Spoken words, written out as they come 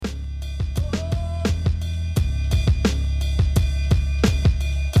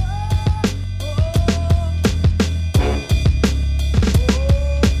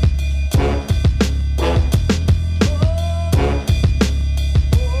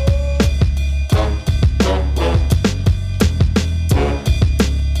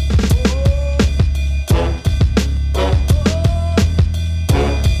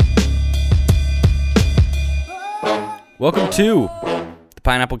Welcome to the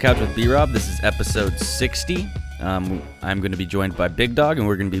Pineapple Couch with Brob. This is episode 60. I'm going to be joined by Big Dawg, and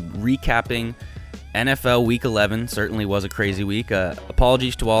we're going to be recapping NFL Week 11. Certainly was a crazy week.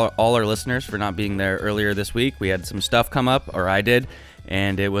 Apologies to all our listeners for not being there earlier this week. We had some stuff come up, or I did,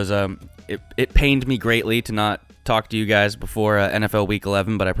 and it was it pained me greatly to not talk to you guys before NFL Week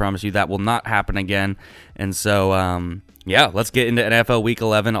 11, but I promise you that will not happen again. And so, yeah, let's get into NFL Week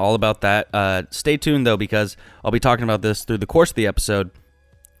 11, all about that. Stay tuned, though, because I'll be talking about this through the course of the episode.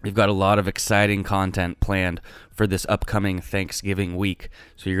 We've got a lot of exciting content planned for this upcoming Thanksgiving week,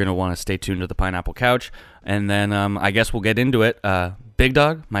 so you're going to want to stay tuned to the Pineapple Couch. And then I guess we'll get into it. Big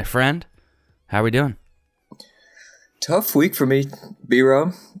Dawg, my friend, how are we doing? Tough week for me,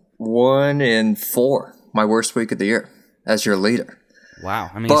 B-Rob. 1-4, my worst week of the year as your leader. Wow.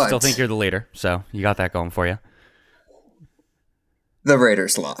 I mean, I still think you're the leader, so you got that going for you. The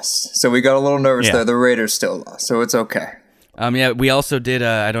Raiders lost. So we got a little nervous there. The Raiders still lost, so it's okay. Yeah, we also did,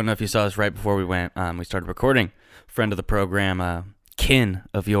 I don't know if you saw this right before we went, we started recording. Friend of the program, kin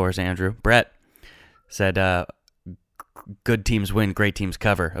of yours, Andrew, Brett, said, good teams win, great teams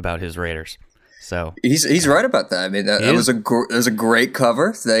cover about his Raiders. So he's right about that. I mean, that was a great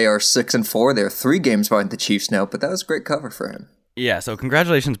cover. They are 6-4. They're 3 games behind the Chiefs now, but that was a great cover for him. Yeah, so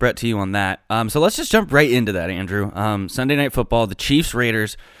congratulations, Brett, to you on that. So let's just jump right into that, Andrew. Sunday Night Football, the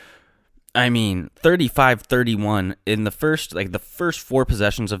Chiefs-Raiders, 35-31 in the first 4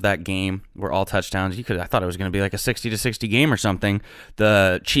 possessions of that game were all touchdowns. I thought it was going to be like a 60-60 game or something.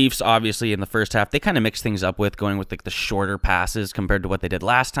 The Chiefs, obviously, in the first half, they kind of mixed things up with going with like the shorter passes compared to what they did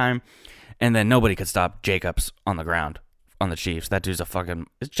last time. And then nobody could stop Jacobs on the ground on the Chiefs. That dude's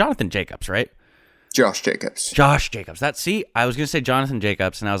it's Jonathan Jacobs, right? Josh Jacobs. I was going to say Jonathan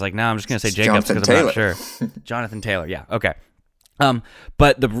Jacobs, and I was like, no, I'm just going to say Jacobs because I'm not sure. Jonathan Taylor, yeah, okay.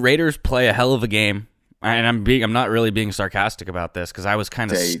 But the Raiders play a hell of a game, and I'm not really being sarcastic about this because I was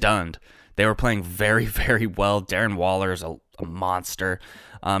kind of stunned. They were playing very, very well. Darren Waller's a monster.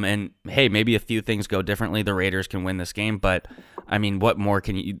 And hey, maybe a few things go differently. The Raiders can win this game, but I mean, what more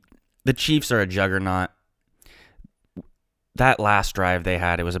can you? The Chiefs are a juggernaut. That last drive they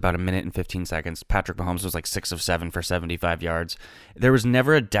had, it was about 1 minute and 15 seconds. Patrick Mahomes was like 6 of 7 for 75 yards. There was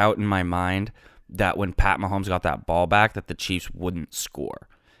never a doubt in my mind that when Pat Mahomes got that ball back, that the Chiefs wouldn't score.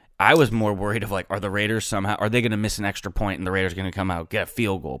 I was more worried of are the Raiders are they going to miss an extra point and the Raiders going to come out, get a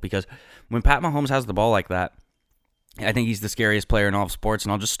field goal? Because when Pat Mahomes has the ball like that, I think he's the scariest player in all of sports.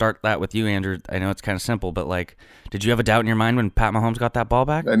 And I'll just start that with you, Andrew. I know it's kind of simple, but did you have a doubt in your mind when Pat Mahomes got that ball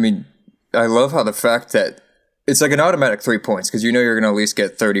back? I mean, I love how the fact that it's like an automatic 3 points because you know you're going to at least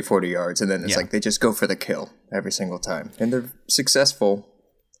get 30, 40 yards. And then it's like they just go for the kill every single time. And they're successful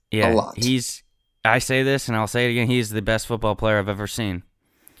a lot. I say this and I'll say it again. He's the best football player I've ever seen.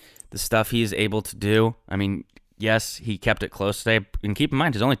 The stuff he's able to do. I mean, yes, he kept it close today. And keep in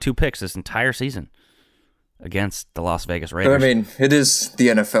mind, there's only 2 picks this entire season against the Las Vegas Raiders. But I mean, it is the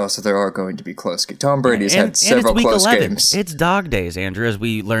NFL, so there are going to be close games. Tom Brady's had several close games. It's dog days, Andrew, as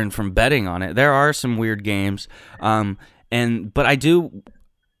we learned from betting on it. There are some weird games. But I do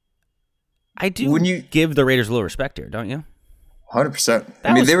give the Raiders a little respect here, don't you? 100%.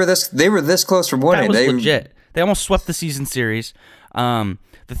 I mean, they were this close from winning. That was legit. They almost swept the season series. The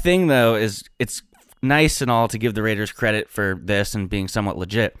thing, though, is it's nice and all to give the Raiders credit for this and being somewhat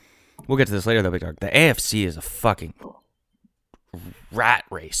legit. We'll get to this later, though, Big Dawg. The AFC is a fucking rat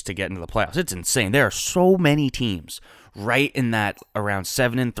race to get into the playoffs. It's insane. There are so many teams right in that around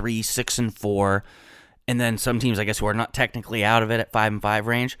 7-3, 6-4. And then some teams, I guess, who are not technically out of it at 5-5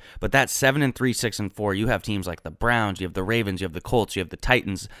 range, but that 7-3, 6-4, you have teams like the Browns, you have the Ravens, you have the Colts, you have the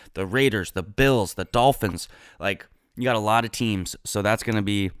Titans, the Raiders, the Bills, the Dolphins. You got a lot of teams, so that's going to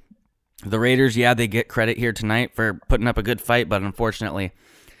be the Raiders. Yeah, they get credit here tonight for putting up a good fight, but unfortunately,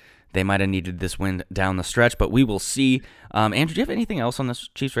 they might have needed this win down the stretch, but we will see. Andrew, do you have anything else on this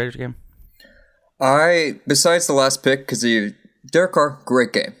Chiefs-Raiders game? Besides the last pick, because Derek Carr,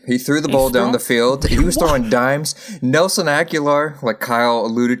 great game. He threw the ball down the field. He was throwing dimes. Nelson Aguilar, like Kyle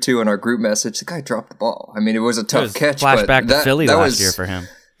alluded to in our group message, the guy dropped the ball. I mean, it was a tough catch. Flashback to Philly last year for him.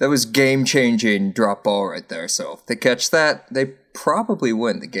 That was game-changing drop ball right there. So if they catch that, they probably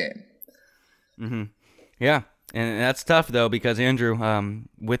win the game. Mm-hmm. Yeah, and that's tough, though, because, Andrew,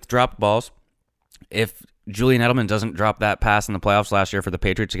 with dropped balls, if Julian Edelman doesn't drop that pass in the playoffs last year for the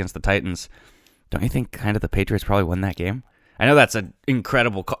Patriots against the Titans, don't you think kind of the Patriots probably won that game? I know that's an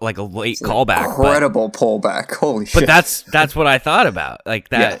incredible, a late callback. Incredible pullback. Holy shit. But that's what I thought about. Like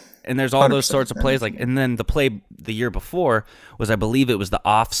that. Yeah. And there's all those sorts of plays. And then the play the year before was, I believe it was the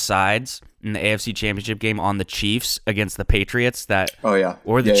offsides in the AFC Championship game on the Chiefs against the Patriots.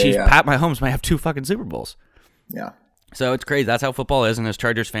 Or the Chiefs. Yeah. Pat Mahomes might have 2 fucking Super Bowls. Yeah. So it's crazy. That's how football is, and as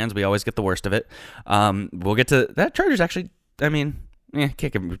Chargers fans, we always get the worst of it. We'll get to that. Chargers actually, I mean,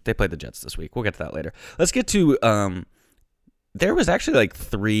 they played the Jets this week. We'll get to that later. Let's get to, there was actually like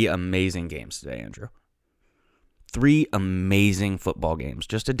 3 amazing games today, Andrew. 3 amazing football games.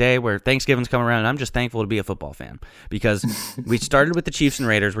 Just a day where Thanksgiving's coming around, and I'm just thankful to be a football fan because we started with the Chiefs and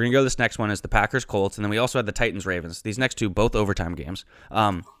Raiders. We're going to go this next one is the Packers Colts, and then we also had the Titans Ravens. These next 2, both overtime games.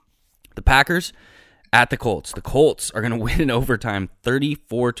 The Packers at the Colts. The Colts are going to win in overtime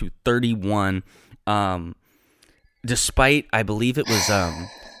 34-31. Despite, I believe it was,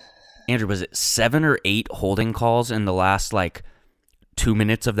 Andrew, was it 7 or 8 holding calls in the last, 2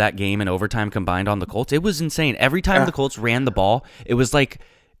 minutes of that game in overtime combined on the Colts? It was insane. Every time the Colts ran the ball, it was like,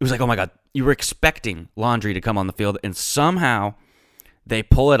 oh my God, you were expecting Laundry to come on the field, and somehow they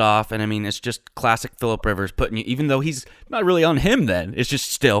pull it off, and I mean, it's just classic Phillip Rivers putting you, even though he's not really on him then, it's just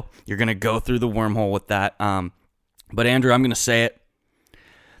still, you're going to go through the wormhole with that. But Andrew, I'm going to say it.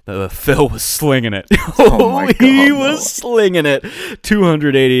 Phil was slinging it. Oh my God, he was slinging it.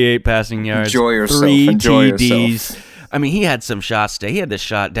 288 passing yards. Enjoy yourself. 3 Enjoy TDs. yourself. I mean, he had some shots today. He had this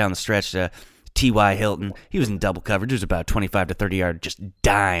shot down the stretch to T.Y. Hilton. He was in double coverage. It was about 25 to 30 yard, just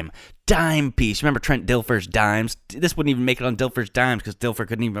dime piece. Remember Trent Dilfer's dimes? This wouldn't even make it on Dilfer's dimes because Dilfer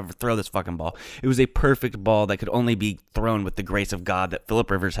couldn't even ever throw this fucking ball. It was a perfect ball that could only be thrown with the grace of God that Phillip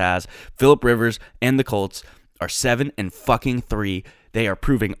Rivers has. Phillip Rivers and the Colts are 7-3. They are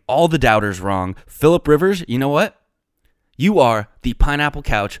proving all the doubters wrong. Phillip Rivers, you know what? You are the Pineapple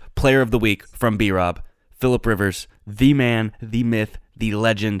Couch Player of the Week from B-Rob. Phillip Rivers, the man, the myth, the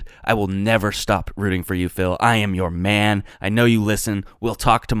legend. I will never stop rooting for you, Phil. I am your man. I know you listen. We'll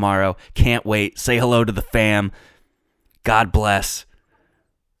talk tomorrow. Can't wait. Say hello to the fam. God bless.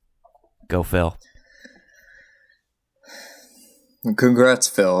 Go, Phil. Congrats,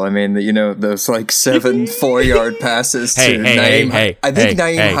 Phil. I mean, those 7 4-yard passes to Naeem. I think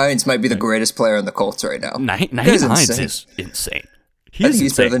Naeem Hines might be the greatest player in the Colts right now. Naeem Hines is insane. I think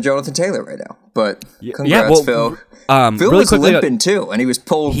he's better than Jonathan Taylor right now. But congrats, Phil. Phil really was quickly, limping too, and he was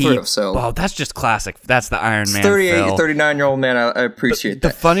pulled through. So, well, that's just classic. That's the Iron Man. 38, 39-year-old man. I appreciate that.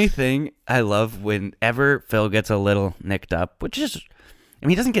 The funny thing I love whenever Phil gets a little nicked up, which is, I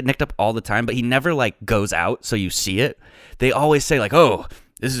mean, he doesn't get nicked up all the time, but he never goes out so you see it. They always say oh,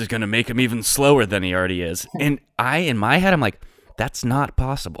 this is going to make him even slower than he already is. And in my head, I'm like, that's not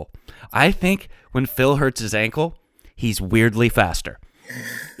possible. I think when Phil hurts his ankle, he's weirdly faster.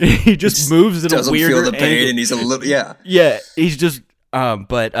 He just moves at a weirder doesn't feel the pain, angle. And he's a little, yeah. Yeah, he's just,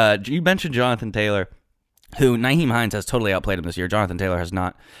 but you mentioned Jonathan Taylor, who Naeem Hines has totally outplayed him this year. Jonathan Taylor has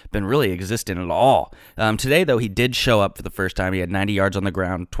not been really existent at all. Today, though, he did show up for the first time. He had 90 yards on the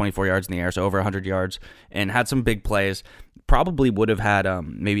ground, 24 yards in the air, so over 100 yards, and had some big plays. Probably would have had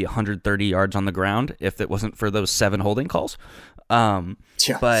maybe 130 yards on the ground if it wasn't for those 7 holding calls.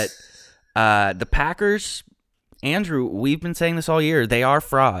 But the Packers, Andrew, we've been saying this all year, they are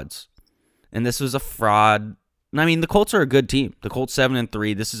frauds. And this was a fraud. I mean, the Colts are a good team. The Colts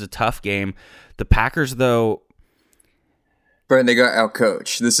 7-3. This is a tough game. The Packers, though, Brian, they got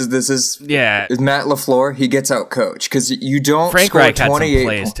outcoached. This is is Matt LaFleur. He gets outcoached because you don't Frank score Reich 28 had some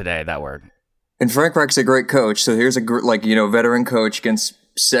plays today. That word. And Frank Reich's a great coach. So here's a veteran coach against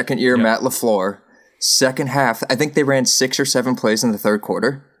second year Matt LaFleur. Second half, I think they ran 6 or 7 plays in the third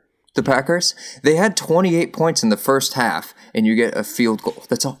quarter. The Packers, they had 28 points in the first half, and you get a field goal.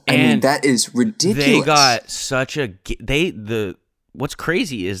 That's all. I mean, that is ridiculous. They got such a what's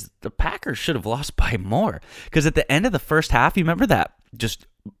crazy is the Packers should have lost by more because at the end of the first half, you remember that just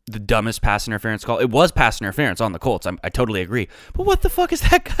the dumbest pass interference call. It was pass interference on the Colts. I totally agree. But what the fuck is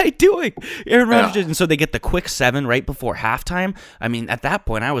that guy doing? Aaron Rodgers. And so they get the quick 7 right before halftime. I mean, at that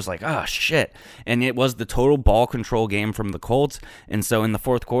point, I was like, oh, shit. And it was the total ball control game from the Colts. And so in the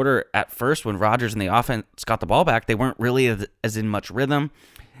fourth quarter, at first, when Rodgers and the offense got the ball back, they weren't really as in much rhythm.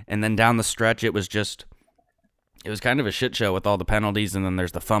 And then down the stretch, it was kind of a shit show with all the penalties. And then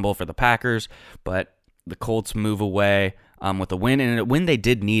there's the fumble for the Packers. But the Colts move away with a win, and a win they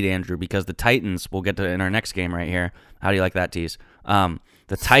did need, Andrew, because the Titans, we'll get to in our next game right here. How do you like that, tease? The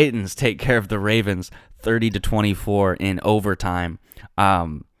Titans take care of the Ravens 30-24 in overtime.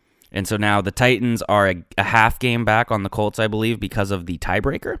 And so now the Titans are a half game back on the Colts, I believe, because of the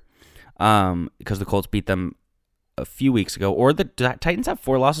tiebreaker, because the Colts beat them a few weeks ago. Or the Titans have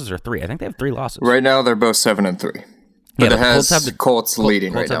 4 losses or 3. I think they have 3 losses. Right now, they're both 7-3. But it has the Colts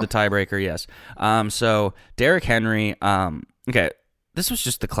leading right now. Colts have the tiebreaker, yes. So Derrick Henry, okay, this was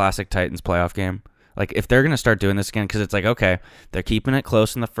just the classic Titans playoff game. If they're going to start doing this again, because it's okay, they're keeping it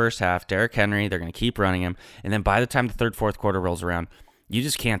close in the first half. Derrick Henry, they're going to keep running him. And then by the time the third, fourth quarter rolls around, you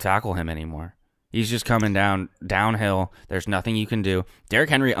just can't tackle him anymore. He's just coming downhill. There's nothing you can do. Derrick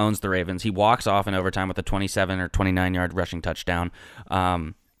Henry owns the Ravens. He walks off in overtime with a 27 or 29-yard rushing touchdown.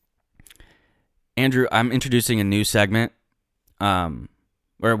 Andrew, I'm introducing a new segment.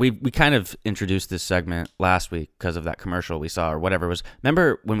 Or we kind of introduced this segment last week because of that commercial we saw or whatever it was.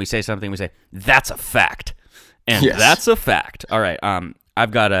 Remember when we say something, we say, that's a fact. And that's a fact. All right,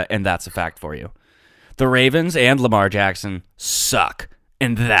 I've got a and that's a fact for you. The Ravens and Lamar Jackson suck,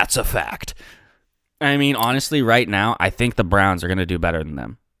 and that's a fact. I mean, honestly, right now, I think the Browns are going to do better than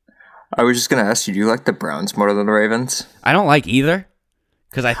them. I was just going to ask you, do you like the Browns more than the Ravens? I don't like either.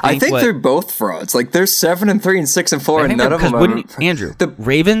 Because I think they're both frauds. Like, they're 7-3 and 6-4, and none of them. Andrew, the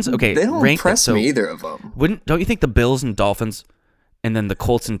Ravens. Okay, they don't impress me either of them. Don't you think the Bills and Dolphins, and then the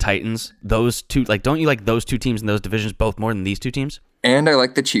Colts and Titans, those two? Like, don't you like those two teams in those divisions both more than these two teams? And I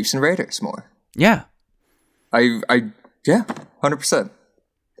like the Chiefs and Raiders more. Yeah, yeah, 100%.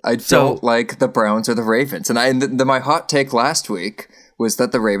 I don't like the Browns or the Ravens, and my hot take last week was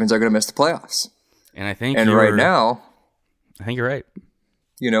that the Ravens are going to miss the playoffs. And I think, right now, I think you're right.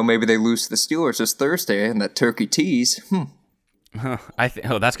 Maybe they lose to the Steelers this Thursday, and that turkey tease. That's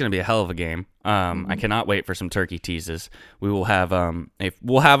going to be a hell of a game. I cannot wait for some turkey teases. We will have our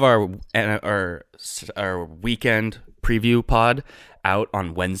weekend preview pod out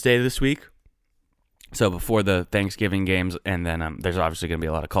on Wednesday this week. So before the Thanksgiving games, and then there's obviously going to be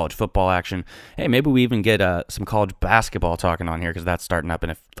a lot of college football action. Hey, maybe we even get some college basketball talking on here because that's starting up in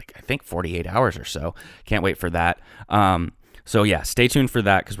I think 48 hours or so. Can't wait for that. So yeah, stay tuned for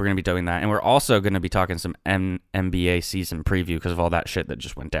that because we're going to be doing that, and we're also going to be talking some NBA season preview because of all that shit that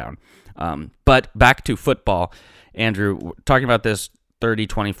just went down. But back to football, Andrew, talking about this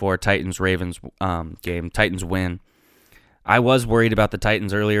 30-24 Titans-Ravens game. Titans win. I was worried about the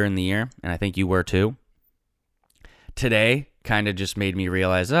Titans earlier in the year, and I think you were too. Today kind of just made me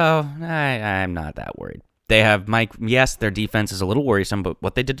realize, I'm not that worried. They have Mike. Yes, their defense is a little worrisome, but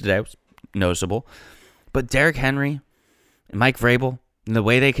what they did today was noticeable. But Derrick Henry and Mike Vrabel, and the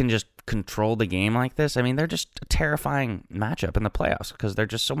way they can just control the game like this, I mean, they're just a terrifying matchup in the playoffs because they're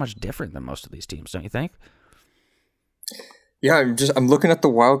just so much different than most of these teams, don't you think? Yeah, I'm looking at the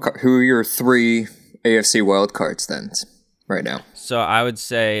wild card. Who are your 3 AFC wild cards then right now? So I would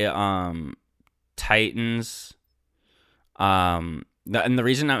say Titans. And the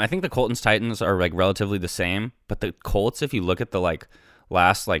reason I think the Colts and Titans are like relatively the same, but the Colts, if you look at the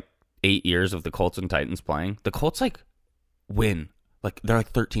last 8 years of the Colts and Titans playing, the Colts win. They're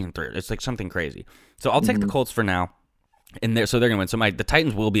 13-3. It's something crazy. So I'll take the Colts for now, and they're going to win. So the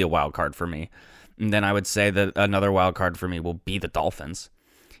Titans will be a wild card for me, and then I would say that another wild card for me will be the Dolphins,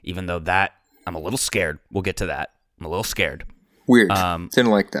 even though that I'm a little scared. We'll get to that. I'm a little scared. Weird.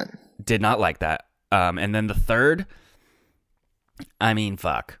 Didn't like that. Did not like that. And then the third, I mean,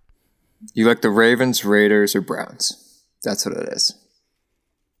 fuck. You like the Ravens, Raiders, or Browns? That's what it is.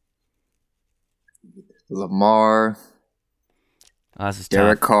 Lamar,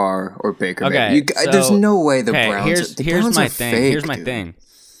 Derek Carr, or Baker. Okay, there's no way the Browns. Here's my thing. Fake, here's my thing.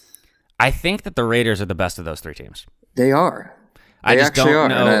 I think that the Raiders are the best of those 3 teams. They are. I just don't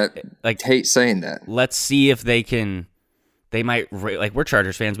know. I hate saying that. Let's see if they can. They might, we're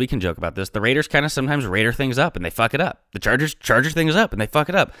Chargers fans. We can joke about this. The Raiders kind of sometimes Raider things up and they fuck it up. The Chargers things up and they fuck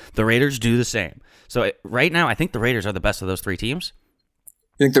it up. The Raiders do the same. So right now, I think the Raiders are the best of those 3 teams.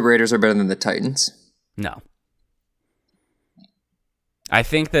 You think the Raiders are better than the Titans? No. I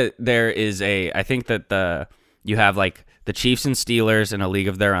think that you have the Chiefs and Steelers in a league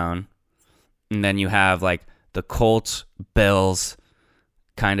of their own. And then you have the Colts, Bills,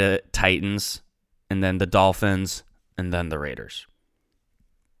 kind of Titans, and then the Dolphins, and then the Raiders.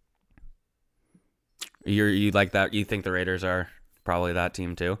 You like that? You think the Raiders are probably that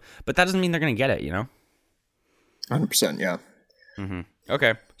team too? But that doesn't mean they're going to get it, 100%, yeah. Mm-hmm.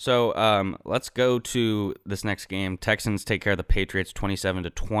 Okay, so let's go to this next game. Texans take care of the Patriots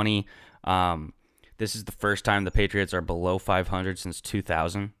 27-20. This is the first time the Patriots are below 500 since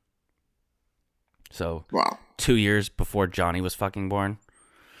 2000. So, wow. 2 years before Johnny was fucking born.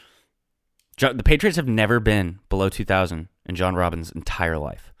 The Patriots have never been below 2,000 in John Robbins' entire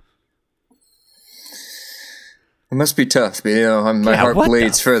life. It must be tough, but my heart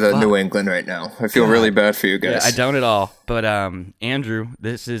bleeds for the New England right now. I feel really bad for you guys. Yeah, I don't at all. But Andrew,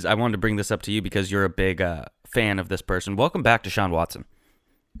 I wanted to bring this up to you because you're a big fan of this person. Welcome back to Deshaun Watson.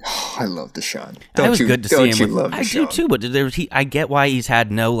 Oh, I love Deshaun. It was good to see him. I do too, but I get why he's had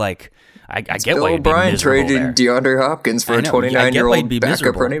no I get why he'd be O'Brien miserable traded DeAndre Hopkins for a 29-year-old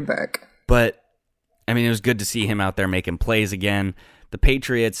backup running back. But I mean, it was good to see him out there making plays again. The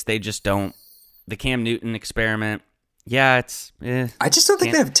Patriots, they just don't. The Cam Newton experiment Yeah, it's. I just don't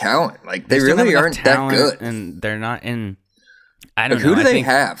think they have talent. Like they still really have aren't enough that talent, good. and they're not in. I don't Like, know. who do I they think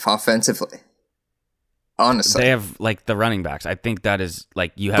have offensively? Honestly, they have like the running backs. I think that is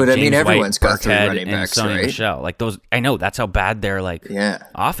like you have. But I James mean, everyone's White, got three Burkhead, running backs, and Sony right? Michel. Like those. I know that's how bad their like yeah.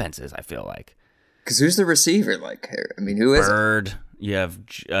 offense is. I feel like Because who's the receiver? Like, I mean, who is it? Bird. You have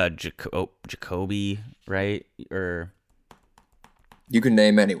Jacoby, right? Or You can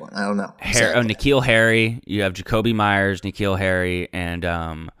name anyone. I don't know. N'Keal Harry. You have Jacoby Myers, N'Keal Harry, and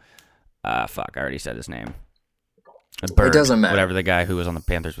fuck, I already said his name. Bird, it doesn't matter. Whatever the guy who was on the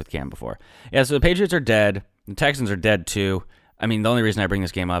Panthers with Cam before. Yeah, so the Patriots are dead. The Texans are dead too. I mean, the only reason I bring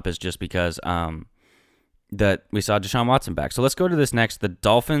this game up is just because that we saw Deshaun Watson back. So let's go to this next. The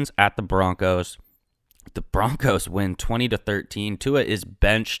Dolphins at the Broncos. The Broncos win 20-13. Tua is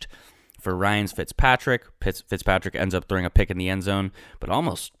benched for Ryan Fitzpatrick. Fitzpatrick ends up throwing a pick in the end zone, but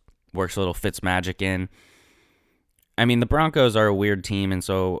almost works a little Fitz magic in. I mean, the Broncos are a weird team, and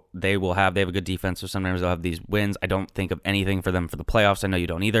so they have a good defense, so sometimes they'll have these wins. I don't think of anything for them for the playoffs. I know you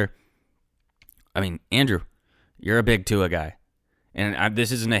don't either. I mean, Andrew, you're a big Tua guy, and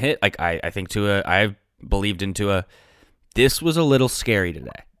this isn't a hit. Like I think Tua, I've believed in Tua. This was a little scary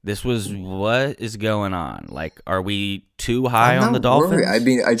today. This was what is going on? Like, are we too high on the Dolphins? Worried.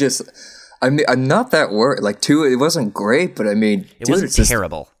 I mean, I'm not that worried. Like, Tua, it wasn't great, but I mean, it wasn't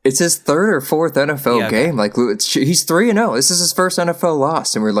terrible. It's his third or fourth NFL game. Like, he's 3-0. This is his first NFL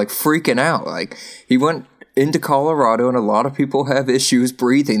loss, and we're like freaking out. Like, he went into Colorado, and a lot of people have issues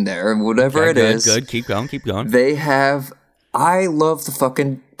breathing there, and whatever it is. Good. Keep going. They have. I love the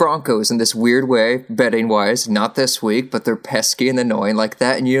fucking Broncos in this weird way, betting-wise. Not this week, but they're pesky and annoying like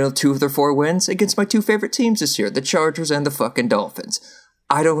that. And 2 of their 4 wins against my 2 favorite teams this year, the Chargers and the fucking Dolphins.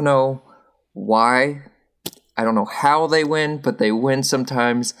 I don't know why. I don't know how they win, but they win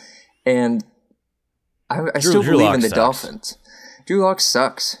sometimes. And I still believe in the Dolphins. Drew Lock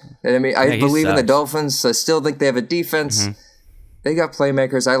sucks. I mean, I believe in the Dolphins. I still think they have a defense. Mm-hmm. They got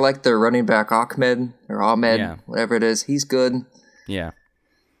playmakers. I like their running back, Ahmed, whatever it is. He's good. Yeah.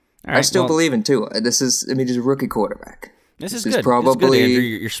 Right, I still believe in Tua. He's a rookie quarterback. This is good. Probably, this is good, Andrew.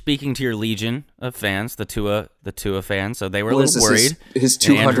 You're speaking to your legion of fans, the Tua fans. So they were a little worried. His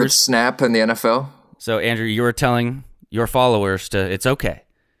 200th snap in the NFL. So Andrew, you were telling your followers it's okay.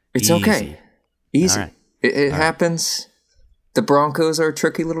 It's okay. Easy. Right. It happens. Right. The Broncos are a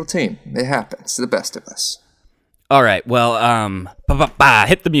tricky little team. It happens to the best of us. All right, well,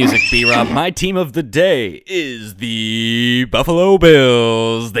 hit the music, B-Rob. My team of the day is the Buffalo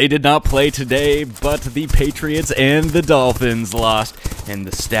Bills. They did not play today, but the Patriots and the Dolphins lost, and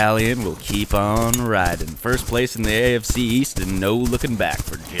the Stallion will keep on riding. First place in the AFC East, and no looking back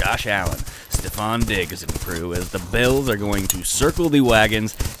for Josh Allen, Stephon Diggs, and crew, as the Bills are going to circle the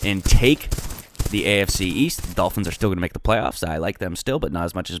wagons and take the AFC East. The Dolphins are still going to make the playoffs. I like them still, but not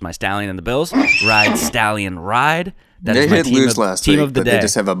as much as my Stallion and the Bills. Ride, Stallion, ride. That they did lose last week, but they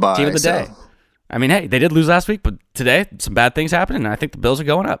just have a bye. Team of the day. I mean, hey, they did lose last week, but today some bad things happened, and I think the Bills are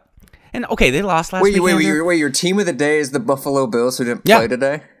going up. And okay, they lost last week. Wait, your team of the day is the Buffalo Bills who didn't play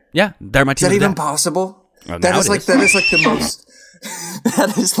today? Yeah, they're my team. Is that even possible? Well, that is like the most.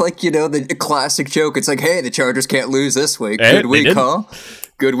 That is like the classic joke. It's like, hey, the Chargers can't lose this week. Good week, huh?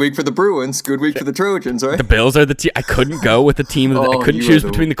 Good week for the Bruins. Good week for the Trojans, right? The Bills are the team. I couldn't go with the team. I couldn't choose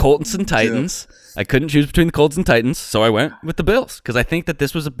between the Colts and Titans. Yeah. I couldn't choose between the Colts and Titans, so I went with the Bills because I think that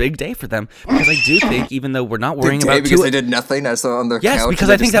this was a big day for them. Because I do think, even though we're not worrying about because they did nothing, I saw on their couch. Yes, because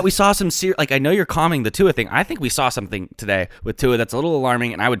I think that we saw some I know you're calming the Tua thing. I think we saw something today with Tua that's a little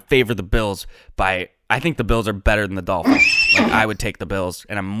alarming, and I would favor the Bills by. I think the Bills are better than the Dolphins. I would take the Bills,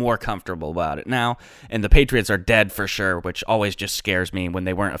 and I'm more comfortable about it now. And the Patriots are dead for sure, which always just scares me when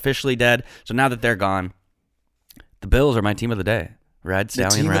they weren't officially dead. So now that they're gone, the Bills are my team of the day. Ride,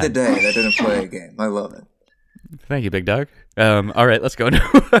 Stallion, ride. The team of the day that didn't play a game. I love it. Thank you, Big Dawg. All right, let's go.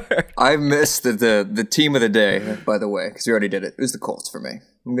 I missed the team of the day, by the way, because we already did it. It was the Colts for me.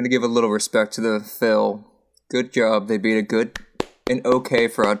 I'm going to give a little respect to the Phil. Good job. They beat an okay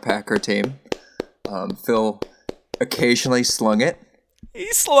fraud Packer team. Phil occasionally slung it.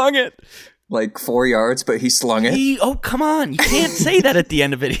 He slung it. Like 4 yards, but he slung it. Oh, come on. You can't say that at the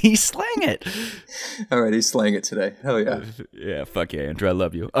end of it. He slang it. All right, he's slaying it today. Hell yeah. Yeah, fuck yeah, Andrew. I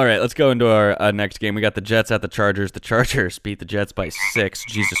love you. All right, let's go into our next game. We got the Jets at the Chargers. The Chargers beat the Jets by 6.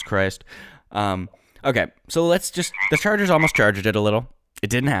 Jesus Christ. Okay, so the Chargers almost charged it a little. It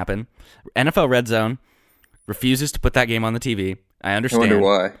didn't happen. NFL Red Zone refuses to put that game on the TV. I understand. I wonder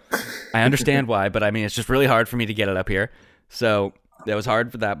why. I understand why, but I mean, it's just really hard for me to get it up here. So that was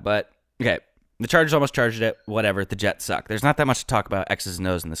hard for that, but okay. The Chargers almost charged it. Whatever. The Jets suck. There's not that much to talk about X's and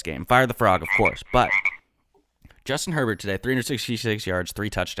O's in this game. Fire the frog, of course, but Justin Herbert today, 366 yards, 3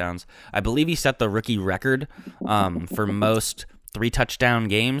 touchdowns. I believe he set the rookie record for most 3-touchdown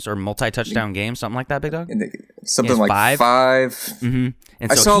games or multi-touchdown games, something like that, Big Dog? Something like 5. Mm-hmm.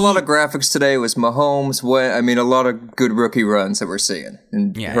 And I saw a lot of graphics today. It was Mahomes. A lot of good rookie runs that we're seeing.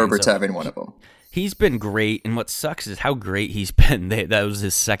 And Herbert's having one of them. He's been great, and what sucks is how great he's been. That was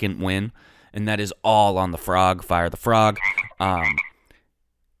his second win, and that is all on the Frog. Fire the Frog.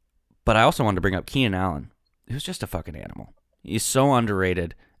 But I also wanted to bring up Keenan Allen. He was just a fucking animal. He's so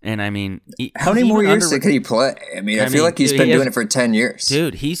underrated. And I mean, how many more years can he play? I feel like he's been doing it for 10 years.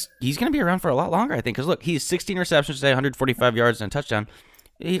 Dude, he's going to be around for a lot longer, I think. Because look, he's 16 receptions today, 145 yards and a touchdown.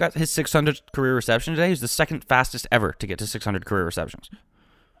 He got his 600th career reception today. He's the second fastest ever to get to 600 career receptions.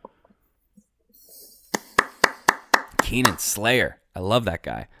 Keenan Slayer. I love that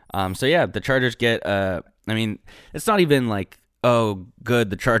guy. So yeah, the Chargers get, it's not even like, oh, good,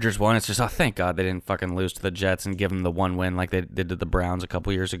 the Chargers won. It's just, oh, thank God they didn't fucking lose to the Jets and give them the one win like they did to the Browns a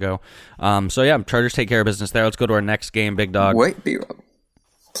couple years ago. So, yeah, Chargers take care of business there. Let's go to our next game, Big Dog. Wait, B-Rob.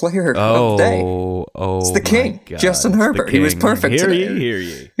 Player of the day. It's the king, Justin Herbert. He was perfect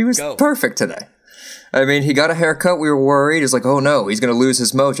today. He was perfect today. I mean, he got a haircut. We were worried. He's like, oh, no, he's going to lose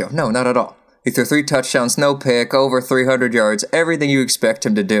his mojo. No, not at all. He threw 3 touchdowns, no pick, over 300 yards, everything you expect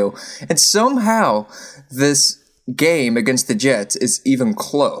him to do. And somehow this game against the Jets is even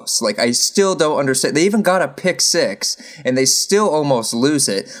close. Like, I still don't understand. They even got a pick 6, and they still almost lose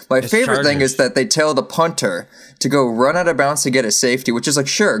it. My favorite thing is that they tell the punter to go run out of bounds to get a safety, which is like,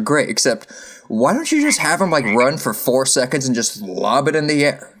 sure, great, except why don't you just have him like run for 4 seconds and just lob it in the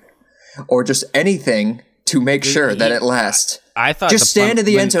air? Or just anything to make sure that it lasts. I thought just stand in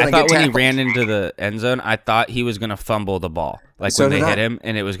the end zone and get tackled. When he ran into the end zone, I thought he was going to fumble the ball. Like when they hit him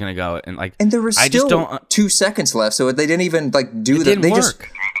and it was going to go. And there was still 2 seconds left, so they didn't even do that.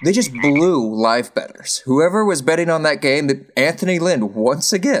 They just blew live bettors. Whoever was betting on that game, that Anthony Lynn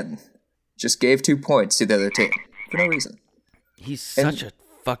once again just gave 2 points to the other team for no reason. He's such a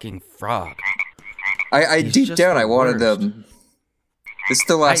fucking frog. I deep down I wanted them. This is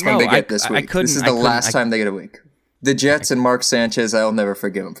the last one they get this week. This is the last time they get a week. The Jets and Mark Sanchez, I'll never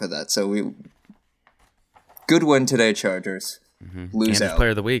forgive him for that. So good win today, Chargers. Mm-hmm. Lose out. Player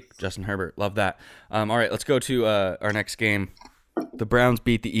of the week, Justin Herbert. Love that. All right, let's go to our next game. The Browns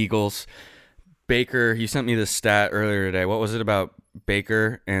beat the Eagles. Baker, you sent me this stat earlier today. What was it about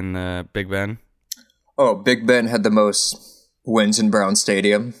Baker and Big Ben? Oh, Big Ben had the most wins in Brown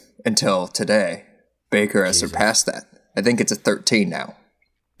Stadium until today. Baker has surpassed that. I think it's a 13 now.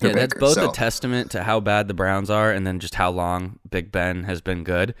 Yeah, that's both a testament to how bad the Browns are and then just how long Big Ben has been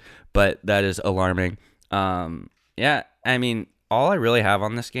good. But that is alarming. Yeah, I mean, all I really have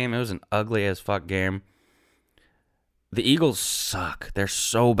on this game, it was an ugly as fuck game. The Eagles suck. They're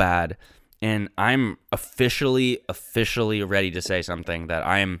so bad. And I'm officially ready to say something that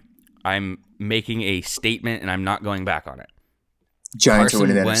I'm making a statement and I'm not going back on it. Giants are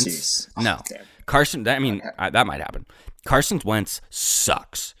winning NFCs. No. Carson, that might happen. Carson Wentz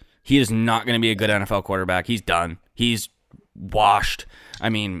sucks. He is not going to be a good NFL quarterback. He's done. He's washed. I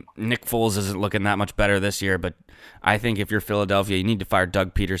mean, Nick Foles isn't looking that much better this year, but I think if you're Philadelphia, you need to fire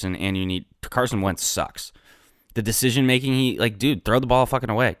Doug Peterson and Carson Wentz sucks. The decision making, dude, throw the ball fucking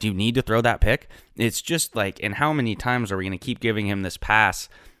away. Do you need to throw that pick? It's just and how many times are we going to keep giving him this pass?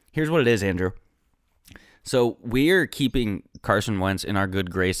 Here's what it is, Andrew. So we're keeping Carson Wentz in our good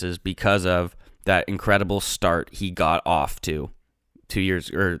graces because of that incredible start he got off to 3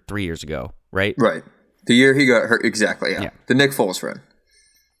 years ago, right? Right. The year he got hurt, exactly, yeah. The Nick Foles run.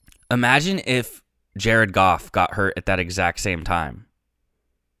 Imagine if Jared Goff got hurt at that exact same time.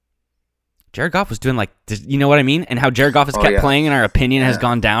 Jared Goff was doing you know what I mean? And how Jared Goff has kept playing and our opinion has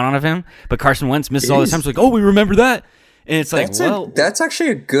gone down on him. But Carson Wentz misses all the time. It's like, oh, we remember that. And it's like, that's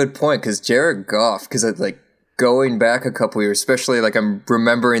actually a good point because Jared Goff, because going back a couple years, especially I'm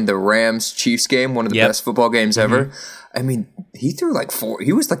remembering the Rams-Chiefs game, one of the best football games ever. I mean, he threw 4.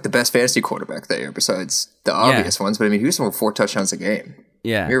 He was the best fantasy quarterback that year besides the obvious ones. But I mean, he was throwing 4 touchdowns a game.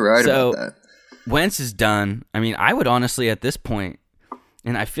 Yeah. You're right about that. Wentz is done. I mean, I would honestly at this point,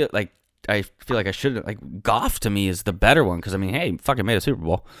 and I feel like I should Goff to me is the better one because I mean, hey, fucking made a Super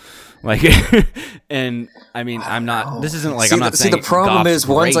Bowl, and I mean, I'm not. This isn't I'm not saying. See, the problem Goff's is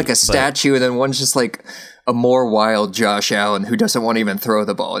one's a statue, and then one's just a more wild Josh Allen who doesn't want to even throw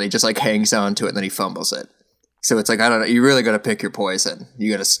the ball, and he just hangs on to it, and then he fumbles it. So it's I don't know. You really got to pick your poison.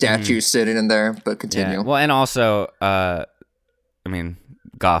 You got a statue sitting in there, but continue. Yeah. Well, and also, I mean,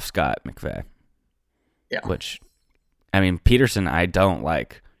 Goff's got McVay. Yeah. Which, I mean, Peterson, I don't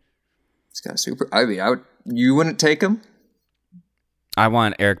like. He's got a super. I mean, you wouldn't take him. I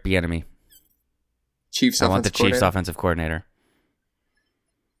want Eric Bieniemy. Chiefs I want the offensive coordinator? Chiefs offensive coordinator.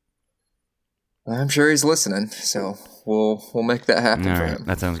 I'm sure he's listening, so we'll make that happen All for right, him.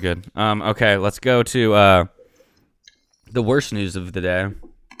 that sounds good. Okay, let's go to the worst news of the day.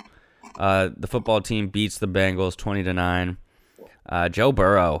 The football team beats the Bengals 20-9. Joe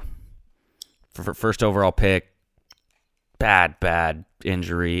Burrow, for first overall pick, bad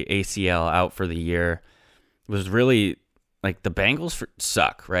injury, ACL out for the year. It was really like the Bengals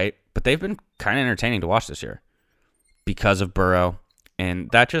suck, right? But they've been kind of entertaining to watch this year because of Burrow. And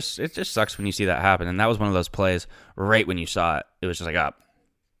it just sucks when you see that happen. And that was one of those plays right when you saw it. It was just like,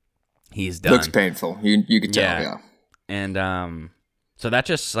 he's done. Looks painful. You could tell, yeah. And so that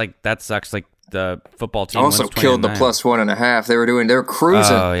just that sucks. Like the football team also killed the +1.5. They were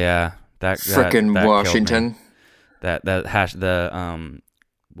cruising. Oh yeah, that frickin' Washington. That hash the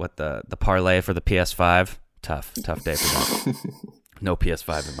parlay for the PS5. Tough day for them. No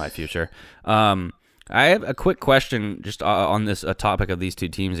PS5 in my future. I have a quick question just on this topic of these two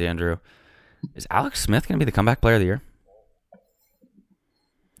teams, Andrew. Is Alex Smith going to be the comeback player of the year?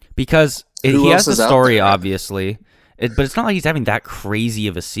 Because he has the story, obviously, but it's not like he's having that crazy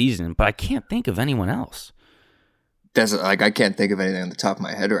of a season. But I can't think of anyone else. I can't think of anything on the top of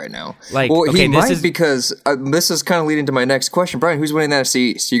my head right now. Because this is kind of leading to my next question, Brian. Who's winning the NFC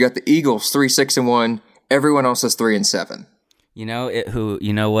East? You got the Eagles 3-6-1. Everyone else is 3-7. You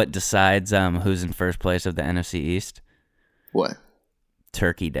know what decides who's in first place of the NFC East? What?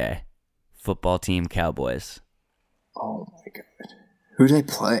 Turkey Day. Football team Cowboys. Oh my god. Who do they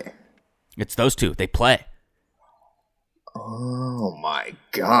play? It's those two. They play. Oh my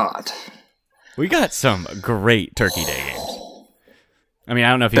god. We got some great Turkey Day games. I mean, I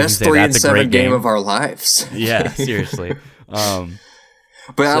don't know if you Best can say that's a great game of our lives. Yeah, seriously. But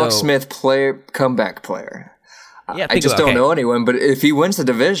Alex Smith, comeback player. Yeah, I just don't know anyone, but if he wins the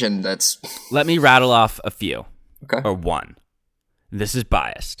division, that's... Let me rattle off a few. Okay. Or one. This is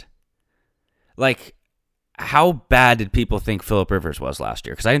biased. Like, how bad did people think Phillip Rivers was last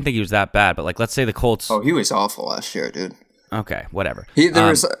year? Because I didn't think he was that bad, but let's say the Colts... Oh, he was awful last year, dude. Okay, whatever.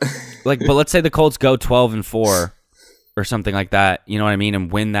 But let's say the Colts go 12-4 or something like that, you know what I mean,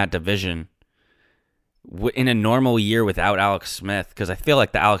 and win that division in a normal year without Alex Smith, because I feel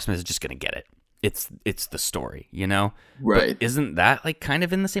like the Alex Smith is just going to get it. It's the story, you know? Right. But isn't that kind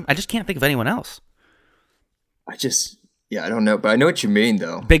of in the same? I just can't think of anyone else. I don't know, but I know what you mean,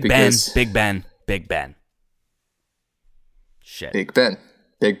 though. Big Ben. Shit. Big Ben.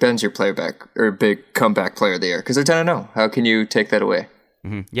 Big Ben's your big comeback player of the year, because they're 10-0. How can you take that away?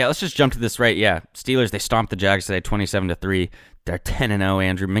 Mm-hmm. Yeah, let's just jump to this right. Yeah, Steelers, they stomped the Jags today 27-3. They're 10-0,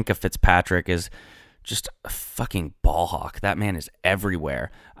 Andrew. Minkah Fitzpatrick is just a fucking ball hawk. That man is everywhere.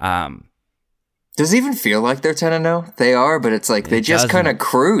 Does it even feel like they're 10-0? They are, but it's like they just kind of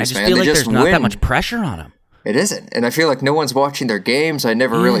cruise, man. I just feel like there's not that much pressure on them. It isn't. And I feel like no one's watching their games. I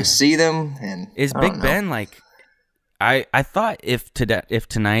never really see them. And is Big Ben I thought if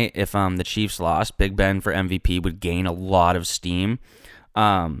tonight the Chiefs lost, Big Ben for MVP would gain a lot of steam.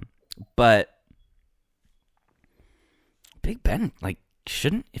 But Big Ben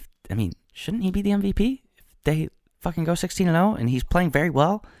shouldn't he be the MVP if they fucking go 16-0 and he's playing very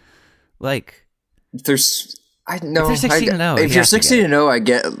well? If they're 16-0, if you're 16-0, I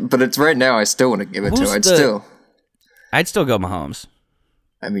get, but it's right now. I still want to give it to him. I'd still go Mahomes.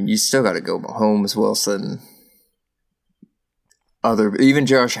 I mean, you still got to go Mahomes, Wilson, even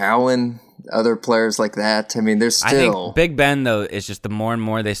Josh Allen, other players like that. I mean, there's still. I think Big Ben though is just the more and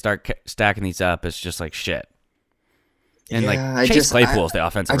more they start stacking these up, it's just like shit. And Chase Claypool's the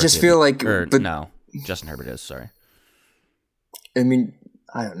offensive. I just feel like, Justin Herbert is. Sorry. I mean,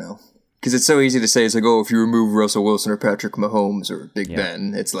 I don't know. Because it's so easy to say, it's like, if you remove Russell Wilson or Patrick Mahomes or Big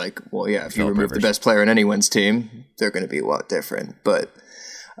Ben, it's like, well, yeah, if you remove the best player on anyone's team, they're going to be a lot different. But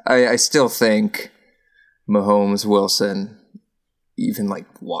I still think Mahomes, Wilson, even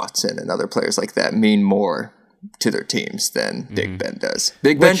Watson and other players like that mean more to their teams than Big Ben does.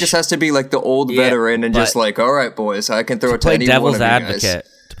 Ben just has to be the old veteran and just all right, boys, I can throw it to any one of you guys.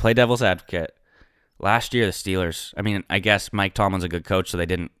 To play devil's advocate, last year the Steelers, I mean, I guess Mike Tomlin's a good coach, so they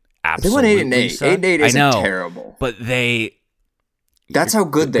didn't absolutely. They won 8-8. 8-8 isn't terrible. But that's how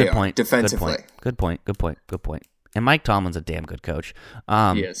good they are defensively. Good point. And Mike Tomlin's a damn good coach.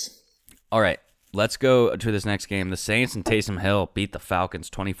 He is. All right, let's go to this next game. The Saints and Taysom Hill beat the Falcons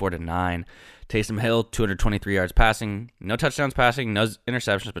 24-9. Taysom Hill, 223 yards passing, no touchdowns passing, no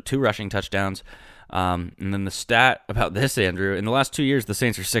interceptions, but 2 rushing touchdowns. And then the stat about this, Andrew, in the last 2 years, the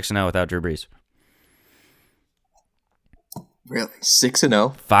Saints are 6-0 without Drew Brees. Really?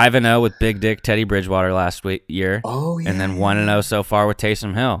 6-0? 5-0 with Big Dick Teddy Bridgewater last year. Oh, yeah. And then 1-0 so far with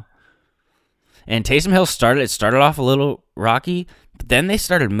Taysom Hill. And Taysom Hill started off a little rocky, but then they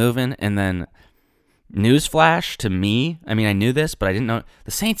started moving, and then newsflash to me, I mean, I knew this, but I didn't know.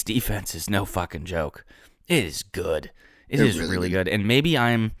 The Saints defense is no fucking joke. It is good. It is really good. And maybe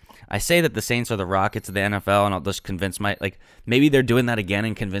I say that the Saints are the Rockets of the NFL, and I'll just convince maybe they're doing that again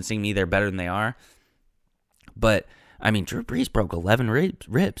and convincing me they're better than they are. But, I mean, Drew Brees broke 11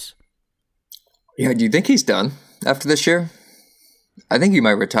 ribs. Yeah, do you think he's done after this year? I think he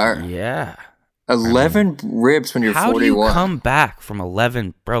might retire. Yeah. 11 ribs when you're 41. How do you come back from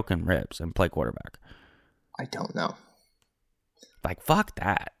 11 broken ribs and play quarterback? I don't know. Like, fuck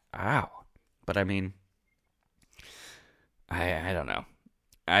that. Wow. But, I mean, I don't know.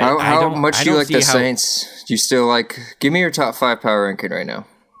 How much do you like the Saints? Do you still like... Give me your top 5 power ranking right now.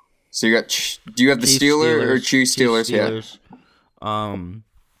 So you got... Do you have the Steelers or Chiefs Steelers? Yeah.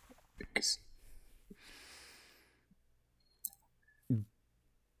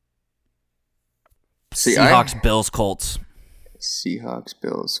 Seahawks, Bills, Colts. Seahawks,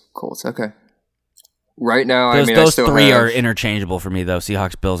 Bills, Colts. Okay. Right now, those three are interchangeable for me, though.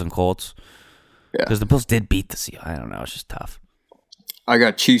 Seahawks, Bills, and Colts. Yeah. Because the Bills did beat the Seahawks. I don't know. It's just tough. I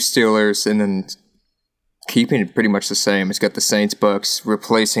got Chiefs, Steelers, and then keeping it pretty much the same. It's got the Saints, Bucks,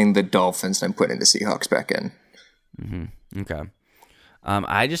 replacing the Dolphins, and putting the Seahawks back in. Mm-hmm. Okay.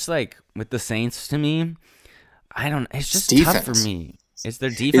 I just with the Saints, to me, I don't... It's just tough for me. It's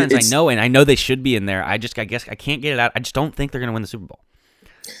their defense, I know, and I know they should be in there. I guess I can't get it out. I just don't think they're going to win the Super Bowl.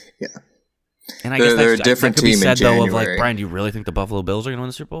 Yeah. And I guess they're a different that could be team said, in January. though, of Brian, do you really think the Buffalo Bills are going to win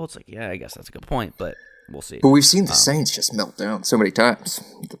the Super Bowl? It's yeah, I guess that's a good point, but we'll see. But we've seen the Saints just melt down so many times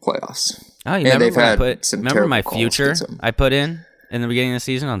in the playoffs. Oh, you remember my future I put in the beginning of the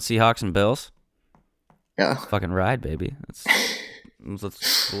season on Seahawks and Bills? Yeah. Fucking ride, baby.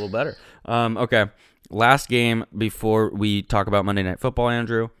 That's a little better. Okay. Last game before we talk about Monday Night Football,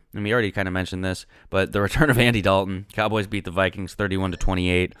 Andrew, and we already kind of mentioned this, but the return of Andy Dalton. Cowboys beat the Vikings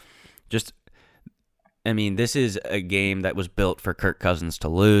 31-28. Just, I mean, this is a game that was built for Kirk Cousins to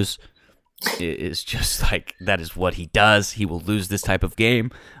lose. It is just that is what he does. He will lose this type of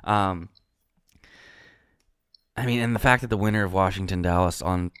game. I mean, and the fact that the winner of Washington-Dallas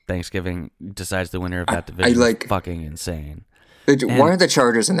on Thanksgiving decides the winner of that division is fucking insane. Why are the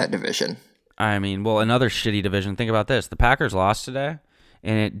Chargers in that division? I mean, well, another shitty division. Think about this. The Packers lost today,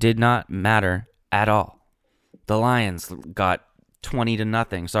 and it did not matter at all. The Lions got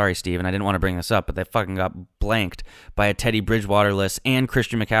 20-0. Sorry, Steven, I didn't want to bring this up, but they fucking got blanked by a Teddy Bridgewater-less and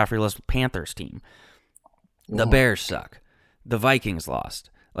Christian McCaffrey-less Panthers team. The Bears suck. The Vikings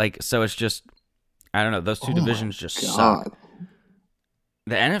lost. So it's just, I don't know. Those two divisions just suck.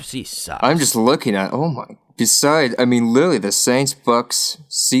 The NFC sucks. I'm just looking at, besides, I mean, literally the Saints, Bucks,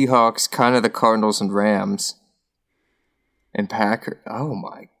 Seahawks, kind of the Cardinals and Rams, and Packers. Oh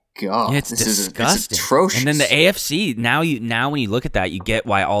my god, it's disgusting. It's atrocious. And then the AFC. Now when you look at that, you get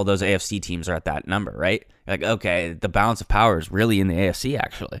why all those AFC teams are at that number, right? Okay, the balance of power is really in the AFC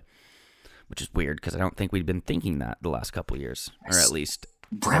actually, which is weird because I don't think we've been thinking that the last couple of years, or at least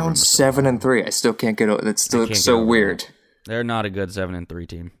Browns 7-3. I still can't get over. That's still so weird. They're not a good 7-3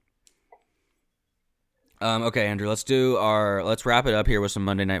 team. Okay, Andrew, let's wrap it up here with some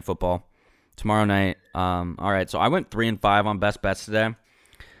Monday Night Football. Tomorrow night. All right, so I went 3-5 on best bets today.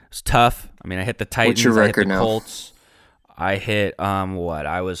 It's tough. I mean, I hit the Titans. What's your record I hit the now? Colts. I hit, what?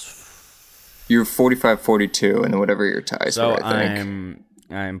 You're 45-42 and whatever your ties were, I think.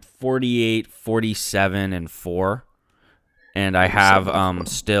 I'm 48, 47, and 4. And I have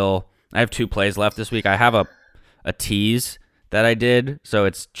I have 2 plays left this week. I have a tease that I did. So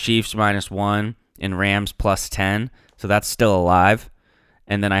it's Chiefs -1 and Rams +10. So that's still alive.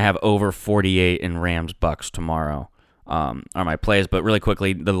 And then I have over 48 in Rams Bucks tomorrow are my plays. But really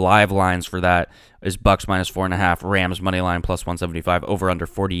quickly, the live lines for that is Bucks -4.5, Rams money line +175, over under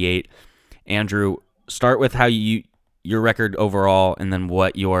 48. Andrew, start with how your record overall, and then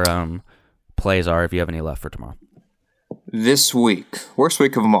what your plays are if you have any left for tomorrow. This week, worst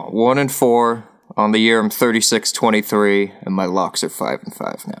week of them all, 1-4 on the year. I'm 36-23, and my locks are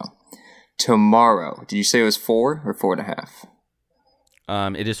 5-5 now. Tomorrow, did you say it was 4 or 4.5?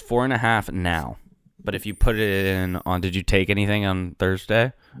 It is 4.5 now. But if you put it in on, did you take anything on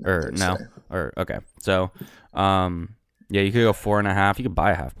Thursday or Thursday. No? Or okay, so yeah, you could go 4.5. You could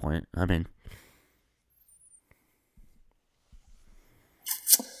buy a half point. I mean,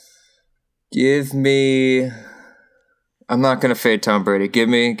 give me. I'm not gonna fade Tom Brady. Give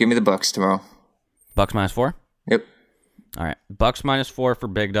me the Bucks tomorrow. Bucks -4. Yep. All right, Bucks -4 for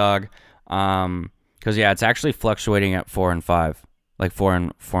Big Dawg. Because it's actually fluctuating at 4 and 5. Like 4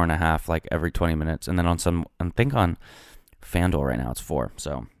 and 4.5, like every 20 minutes, and then on FanDuel right now, it's 4.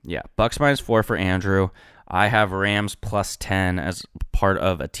 So, yeah, Bucks -4 for Andrew. I have Rams +10 as part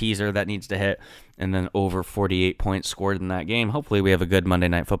of a teaser that needs to hit, and then over 48 points scored in that game. Hopefully we have a good Monday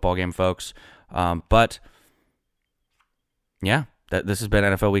Night Football game, folks. But, yeah, this has been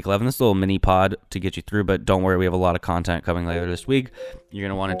NFL Week 11. This is a little mini pod to get you through, but don't worry, we have a lot of content coming later this week. You're going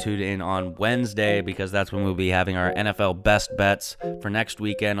to want to tune in on Wednesday because that's when we'll be having our NFL best bets for next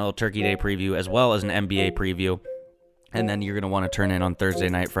weekend, a little Turkey Day preview, as well as an NBA preview. And then you're going to want to turn in on Thursday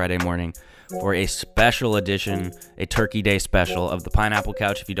night, Friday morning for a special edition, a Turkey Day special of the Pineapple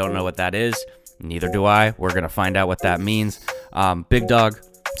Couch. If you don't know what that is, neither do I. We're going to find out what that means. Big Dawg,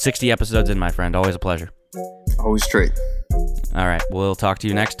 60 episodes in, my friend. Always a pleasure. Always straight. All right, we'll talk to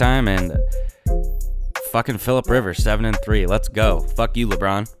you next time. And fucking Phillip Rivers, 7-3. Let's go. Fuck you,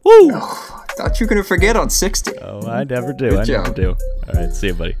 LeBron. Woo! Oh, I thought you were going to forget on 60. Oh, I never do. Good job. Never do. All right, see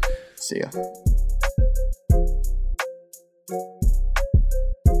you, buddy. See ya.